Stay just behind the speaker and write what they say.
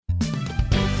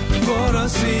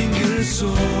single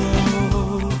soul,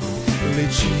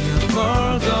 reaching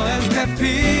further and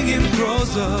stepping in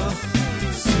closer.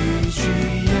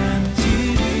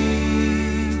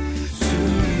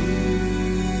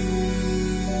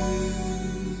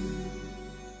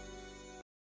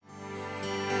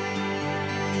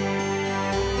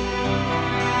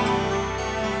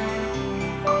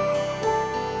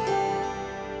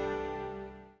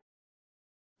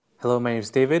 Hello, my name is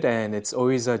David, and it's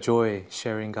always a joy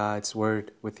sharing God's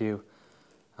Word with you.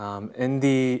 In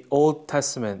the Old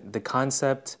Testament, the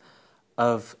concept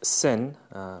of sin,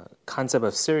 concept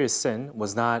of serious sin,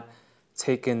 was not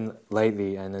taken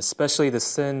lightly, and especially the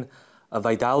sin of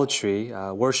idolatry,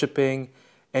 worshiping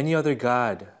any other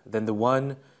god than the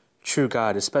one true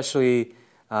God, especially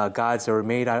gods that were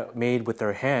made with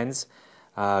their hands.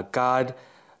 God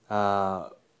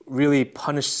really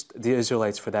punished the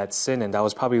Israelites for that sin, and that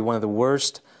was probably one of the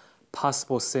worst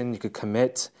possible sin you could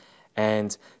commit.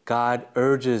 And God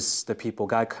urges the people,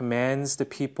 God commands the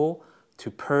people to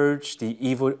purge the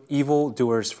evil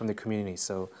doers from the community.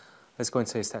 So let's go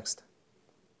into today's text.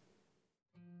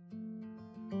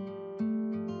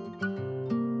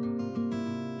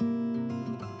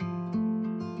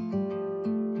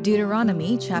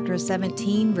 Deuteronomy chapter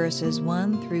 17, verses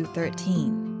 1 through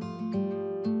 13.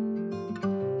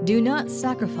 Do not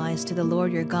sacrifice to the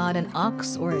Lord your God an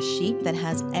ox or a sheep that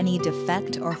has any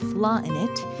defect or flaw in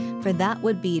it, for that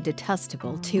would be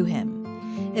detestable to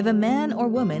him. If a man or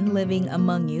woman living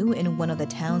among you in one of the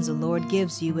towns the Lord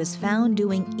gives you is found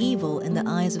doing evil in the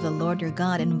eyes of the Lord your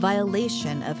God in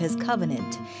violation of his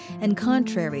covenant, and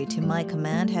contrary to my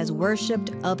command has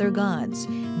worshipped other gods,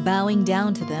 bowing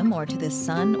down to them or to the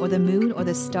sun or the moon or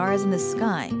the stars in the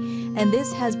sky, and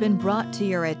this has been brought to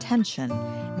your attention,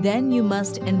 then you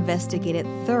must investigate it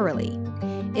thoroughly.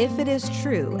 If it is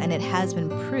true and it has been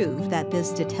proved that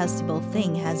this detestable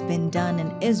thing has been done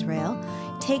in Israel,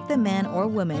 take the man or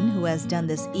woman who has done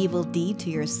this evil deed to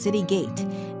your city gate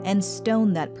and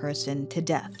stone that person to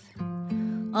death.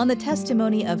 On the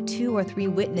testimony of 2 or 3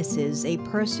 witnesses, a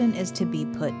person is to be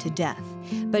put to death,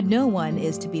 but no one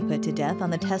is to be put to death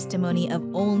on the testimony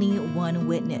of only 1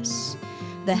 witness.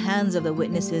 The hands of the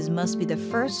witnesses must be the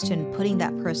first in putting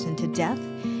that person to death,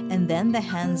 and then the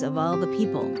hands of all the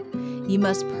people. You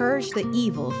must purge the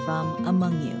evil from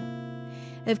among you.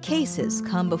 If cases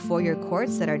come before your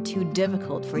courts that are too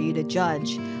difficult for you to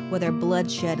judge, whether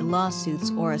bloodshed,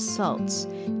 lawsuits, or assaults,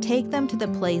 take them to the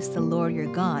place the Lord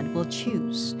your God will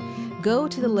choose. Go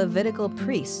to the Levitical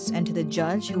priests and to the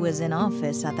judge who is in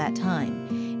office at that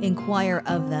time. Inquire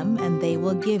of them, and they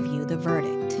will give you the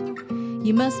verdict.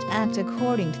 You must act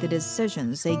according to the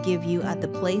decisions they give you at the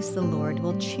place the Lord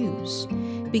will choose.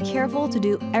 Be careful to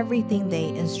do everything they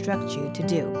instruct you to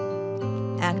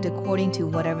do. Act according to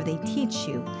whatever they teach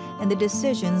you and the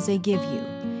decisions they give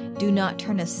you. Do not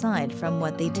turn aside from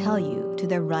what they tell you to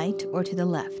the right or to the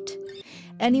left.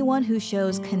 Anyone who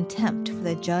shows contempt for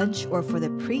the judge or for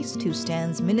the priest who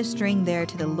stands ministering there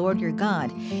to the Lord your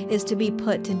God is to be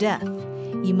put to death.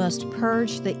 You must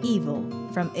purge the evil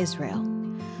from Israel.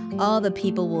 All the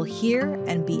people will hear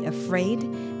and be afraid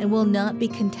and will not be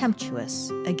contemptuous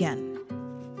again.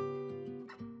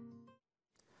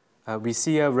 We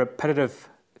see a repetitive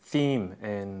theme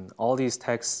in all these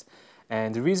texts,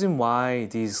 and the reason why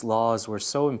these laws were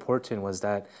so important was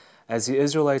that as the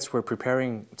Israelites were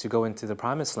preparing to go into the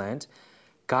Promised Land,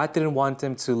 God didn't want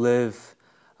them to live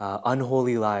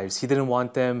unholy lives. He didn't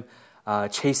want them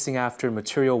chasing after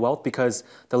material wealth, because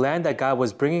the land that God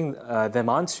was bringing them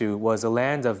onto was a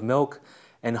land of milk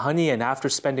and honey, and after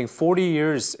spending 40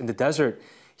 years in the desert,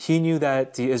 he knew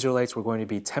that the Israelites were going to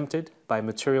be tempted by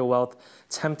material wealth,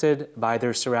 tempted by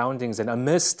their surroundings, and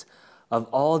amidst of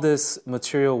all this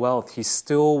material wealth, he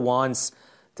still wants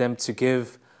them to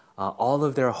give all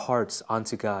of their hearts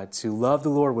unto God, to love the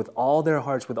Lord with all their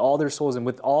hearts, with all their souls, and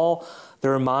with all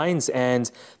their minds. And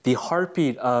the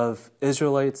heartbeat of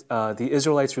the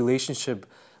Israelites' relationship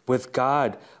with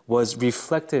God was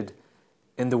reflected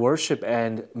in the worship.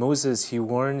 And Moses, he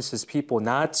warns his people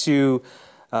not to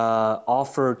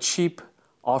offer cheap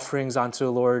offerings unto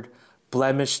the Lord,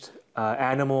 blemished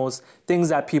animals, things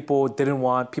that people didn't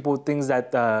want, things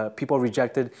that people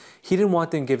rejected. He didn't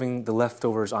want them giving the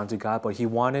leftovers onto God, but he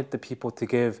wanted the people to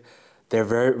give their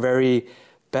very, very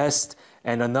best.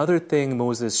 And another thing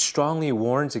Moses strongly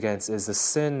warns against is the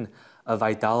sin of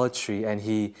idolatry.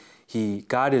 And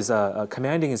God is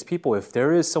commanding his people, if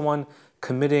there is someone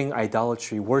committing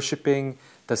idolatry, worshiping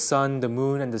the sun, the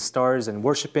moon, and the stars, and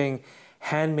worshiping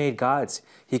handmade gods,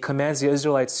 he commands the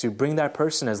Israelites to bring that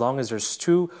person as long as there's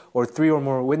 2 or 3 or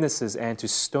more witnesses, and to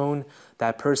stone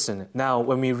that person. Now,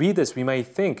 when we read this, we might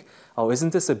think, oh,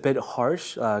 isn't this a bit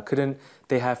harsh? Couldn't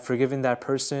they have forgiven that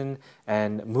person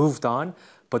and moved on?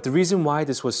 But the reason why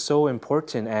this was so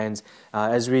important, and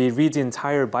as we read the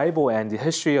entire Bible and the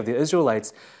history of the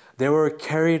Israelites, they were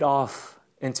carried off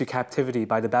into captivity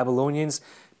by the Babylonians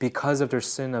because of their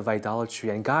sin of idolatry.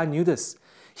 And God knew this.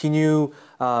 He knew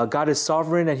God is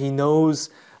sovereign, and He knows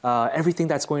everything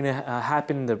that's going to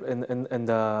happen in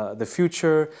the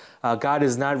future. God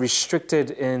is not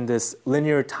restricted in this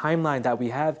linear timeline that we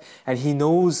have, and He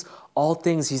knows all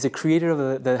things. He's the creator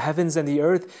of the heavens and the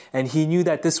earth, and He knew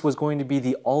that this was going to be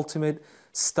the ultimate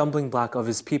stumbling block of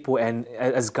His people. And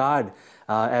as God,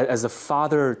 as a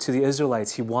father to the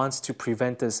Israelites, He wants to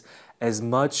prevent this as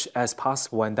much as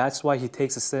possible. And that's why He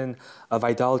takes the sin of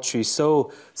idolatry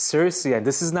so seriously. And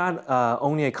this is not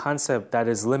only a concept that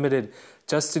is limited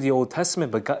just to the Old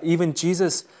Testament, but God, even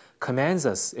Jesus commands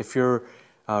us, if your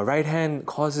right hand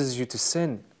causes you to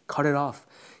sin, cut it off.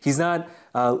 He's not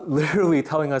literally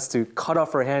telling us to cut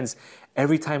off our hands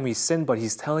every time we sin, but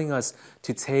He's telling us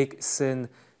to take sin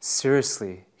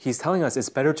seriously. He's telling us it's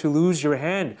better to lose your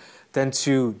hand than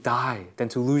to die, than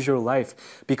to lose your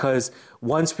life. Because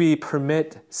once we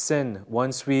permit sin,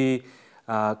 once we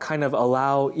kind of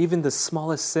allow even the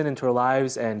smallest sin into our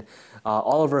lives, and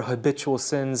all of our habitual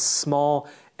sins, small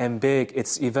and big,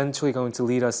 it's eventually going to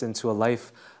lead us into a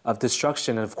life of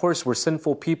destruction. And of course, we're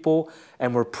sinful people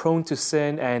and we're prone to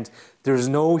sin, and there's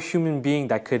no human being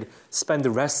that could spend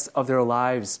the rest of their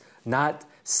lives not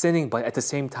sinning. But at the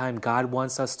same time, God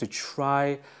wants us to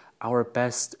try our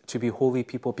best to be holy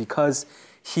people because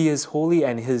He is holy,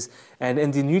 and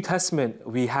in the New Testament,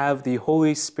 we have the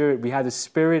Holy Spirit. We have the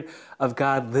Spirit of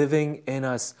God living in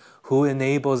us, who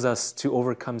enables us to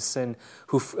overcome sin,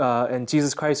 and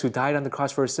Jesus Christ, who died on the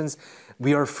cross for our sins.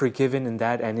 We are forgiven in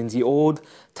that. And in the Old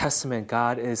Testament,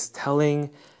 God is telling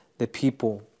the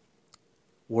people,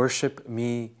 worship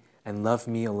me and love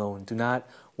me alone. Do not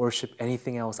worship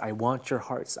anything else. I want your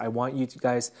hearts. I want you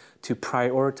guys to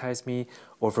prioritize me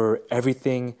over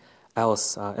everything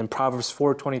else. In Proverbs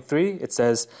 4:23, it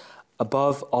says,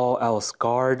 above all else,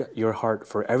 guard your heart,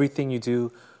 for everything you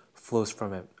do flows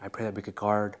from it. I pray that we could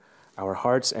guard our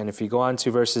hearts. And if you go on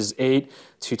to verses 8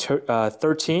 to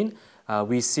 13,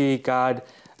 we see God,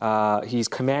 He's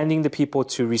commanding the people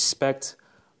to respect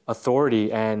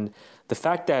authority. And the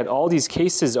fact that all these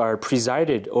cases are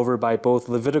presided over by both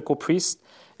Levitical priests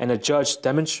and a judge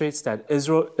demonstrates that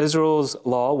Israel's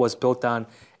law was built on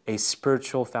a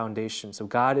spiritual foundation. So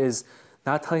God is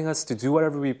not telling us to do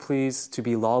whatever we please, to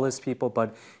be lawless people,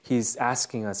 but He's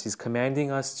asking us, He's commanding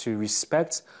us to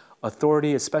respect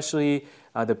authority, especially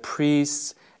the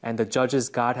priests and the judges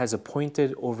God has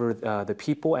appointed over the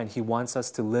people, and He wants us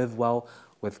to live well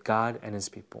with God and His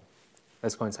people.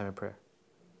 Let's go in time of prayer.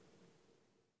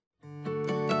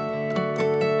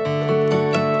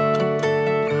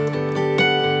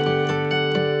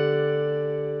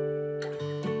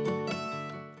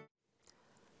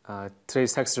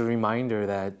 Today's text is a reminder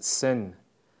that sin,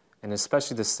 and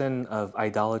especially the sin of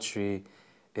idolatry,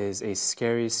 is a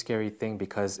scary, scary thing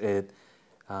because it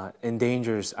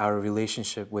endangers our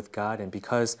relationship with God. And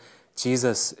because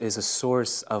Jesus is a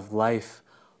source of life,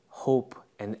 hope,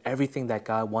 and everything that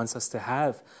God wants us to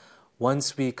have,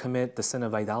 once we commit the sin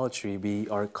of idolatry, we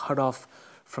are cut off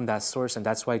from that source. And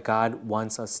that's why God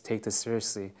wants us to take this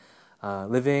seriously.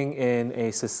 Living in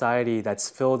a society that's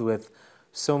filled with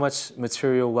so much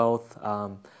material wealth,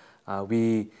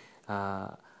 we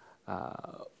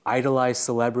idolize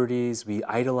celebrities, we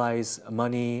idolize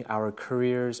money, our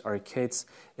careers, our kids.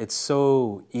 It's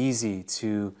so easy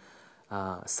to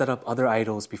set up other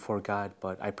idols before God.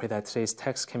 But I pray that today's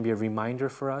text can be a reminder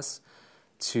for us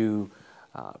to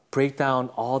break down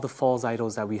all the false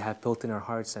idols that we have built in our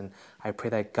hearts. And I pray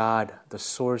that God, the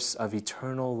source of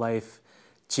eternal life,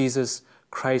 Jesus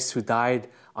Christ, who died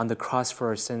on the cross for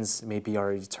our sins, may be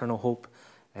our eternal hope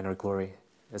and our glory.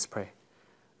 Let's pray.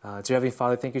 Dear Heavenly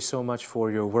Father, thank you so much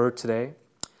for your word today.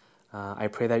 I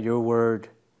pray that your word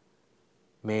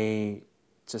may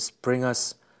just bring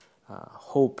us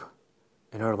hope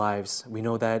in our lives. We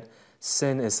know that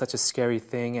sin is such a scary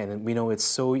thing, and we know it's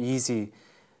so easy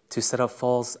to set up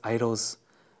false idols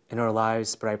in our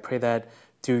lives. But I pray that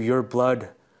through your blood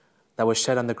that was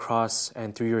shed on the cross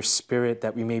and through your Spirit,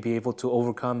 that we may be able to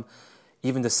overcome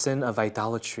even the sin of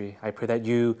idolatry. I pray that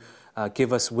you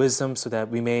give us wisdom so that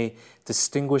we may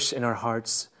distinguish in our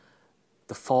hearts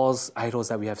the false idols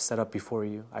that we have set up before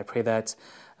you. I pray that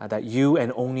that you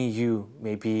and only you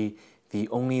may be the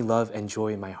only love and joy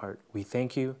in my heart. We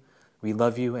thank you, we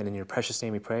love you, and in your precious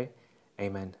name we pray.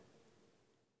 Amen.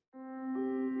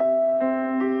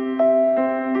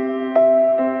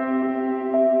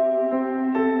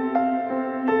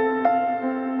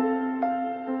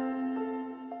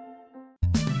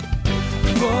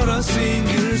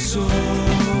 single soul,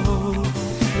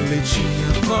 reaching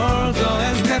out further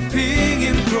and stepping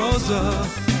in closer.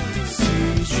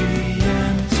 CG